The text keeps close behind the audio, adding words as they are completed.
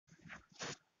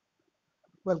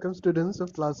Welcome students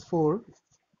of class 4.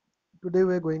 Today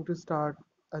we are going to start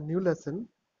a new lesson,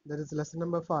 that is lesson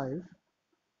number 5,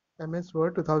 MS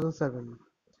Word 2007.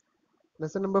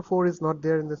 Lesson number 4 is not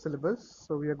there in the syllabus,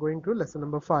 so we are going to lesson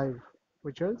number 5,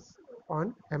 which is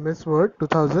on MS Word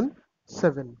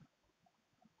 2007.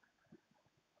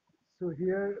 So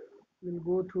here we'll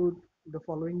go through the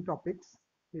following topics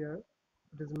here.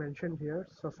 It is mentioned here.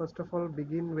 So first of all,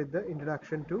 begin with the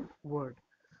introduction to Word.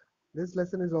 This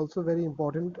lesson is also very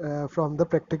important from the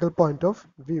practical point of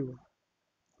view.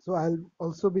 So I'll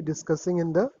also be discussing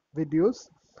in the videos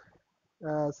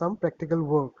some practical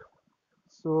work.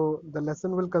 So the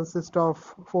lesson will consist of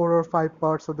 4 or 5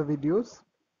 parts of the videos,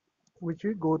 which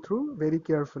we go through very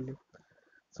carefully.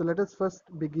 So let us first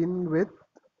begin with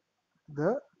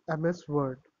the MS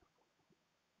Word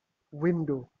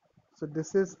window. So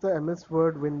this is the MS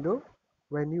Word window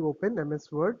when you open MS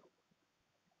Word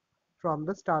from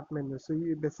the start menu. So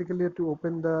you basically have to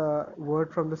open the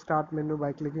Word from the start menu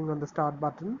by clicking on the start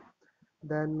button,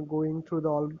 then going through the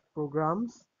all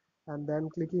programs, and then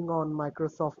clicking on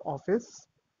Microsoft Office.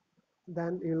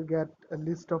 Then you'll get a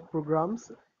list of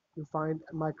programs. You find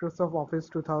Microsoft Office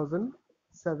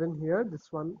 2007 here. This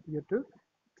one you have to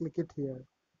click it here.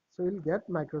 So you'll get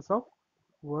Microsoft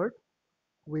Word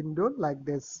window like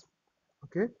this.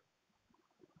 Okay.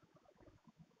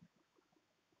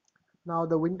 Now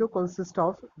the window consists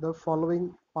of the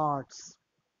following parts,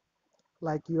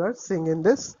 like you are seeing in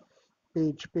this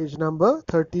page number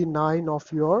 39 of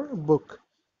your book.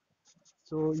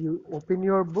 So you open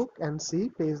your book and see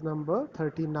page number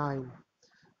 39.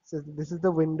 So this is the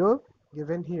window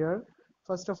given here.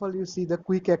 First of all, you see the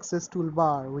quick access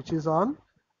toolbar, which is on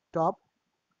top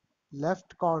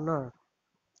left corner.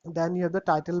 Then you have the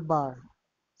title bar.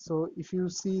 So if you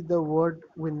see the Word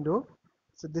window,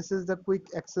 so this is the quick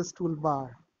access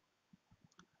toolbar,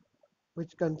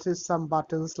 which consists some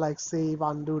buttons like save,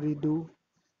 undo, redo.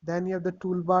 Then you have the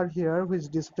toolbar here, which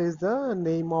displays the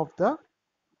name of the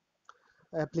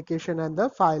application and the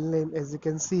file name, as you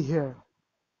can see here.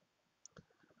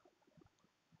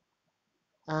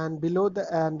 And below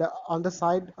the and on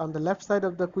the left side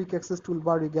of the quick access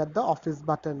toolbar, you get the office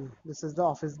button. This is the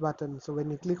office button. So when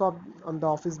you click on the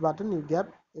office button, you get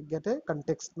a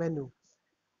context menu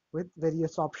with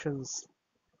various options.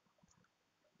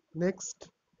 Next,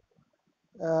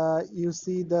 you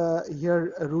see the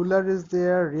here ruler is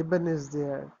there, ribbon is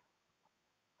there,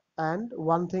 and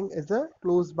one thing is the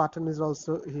close button is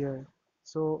also here.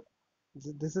 So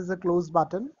this is a close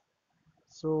button.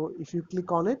 So if you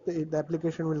click on it, the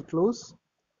application will close.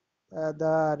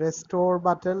 The restore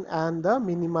button and the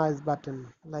minimize button,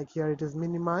 like here it is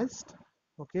minimized.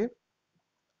 Okay.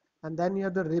 And then you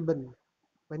have the ribbon.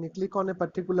 When you click on a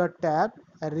particular tab,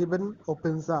 a ribbon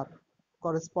opens up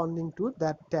corresponding to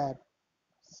that tab.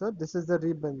 So this is the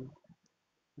ribbon.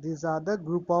 These are the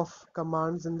group of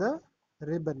commands in the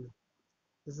ribbon.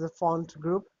 This is a font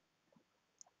group.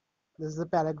 This is the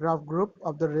paragraph group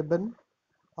of the ribbon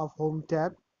of home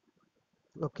tab.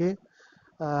 Okay.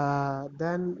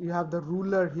 Then you have the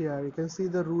ruler here. You can see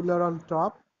the ruler on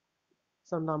top.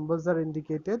 Some numbers are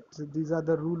indicated. So these are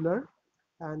the ruler,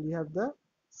 and you have the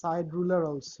side ruler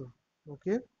also.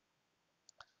 Okay.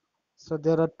 So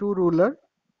there are two ruler.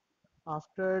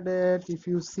 After that, if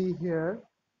you see here,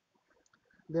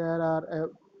 there are a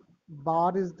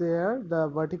bar is there, the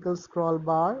vertical scroll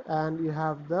bar, and you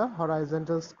have the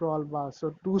horizontal scroll bar.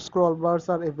 So two scroll bars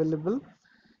are available.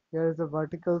 Here is a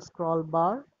vertical scroll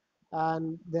bar,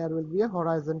 and there will be a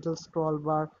horizontal scroll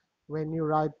bar when you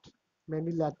write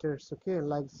many letters. Okay,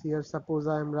 like here, suppose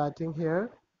I am writing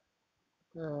here.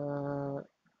 Uh,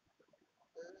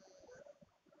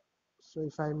 so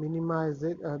if I minimize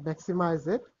it, maximize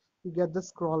it, you get the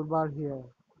scroll bar here.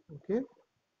 Okay,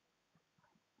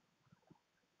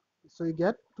 so you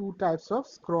get two types of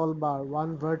scroll bar,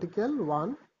 one vertical,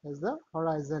 one is the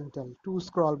horizontal, two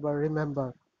scroll bar,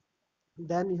 remember.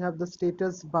 Then you have the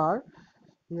status bar.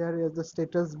 Here is the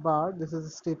status bar. This is the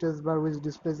status bar which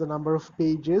displays the number of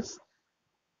pages.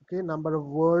 Okay, number of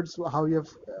words,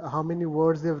 how many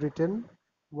words you have written,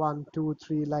 1 2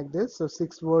 3, like this. So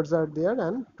 6 words are there,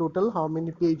 and total how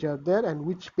many pages are there, and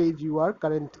which page you are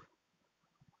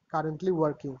currently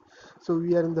working. So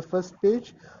we are in the first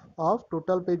page of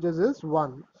total pages is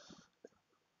 1.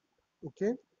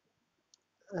 Okay.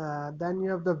 Then you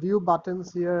have the view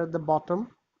buttons here at the bottom.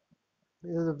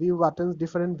 The view buttons,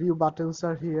 different view buttons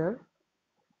are here.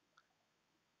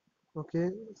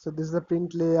 Okay, so this is the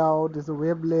print layout, this is a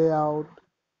web layout.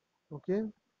 Okay,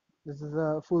 this is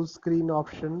a full screen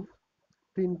option,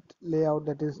 print layout,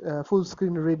 that is full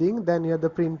screen reading. Then you have the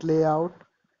print layout,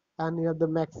 and here the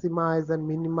maximize and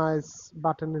minimize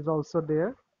button is also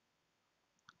there.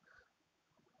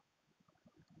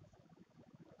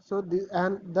 So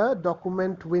the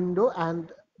document window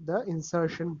and the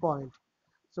insertion point.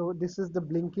 So this is the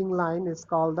blinking line is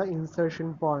called the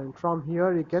insertion point. From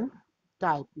here you can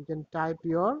type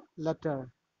your letter,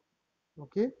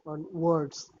 okay, on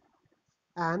words.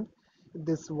 And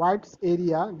this white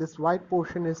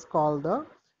portion is called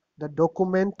the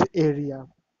document area.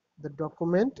 The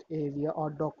document area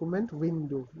or document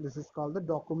window. This is called the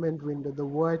document window, the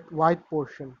white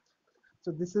portion.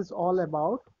 So this is all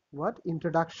about what?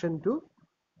 Introduction to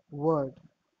Word.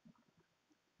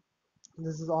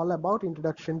 This is all about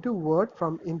introduction to Word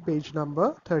from in page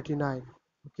number 39.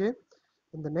 Okay.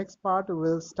 In the next part,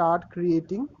 we'll start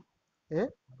creating a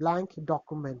blank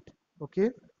document. Okay.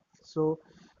 So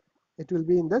it will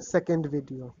be in the second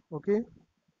video. Okay.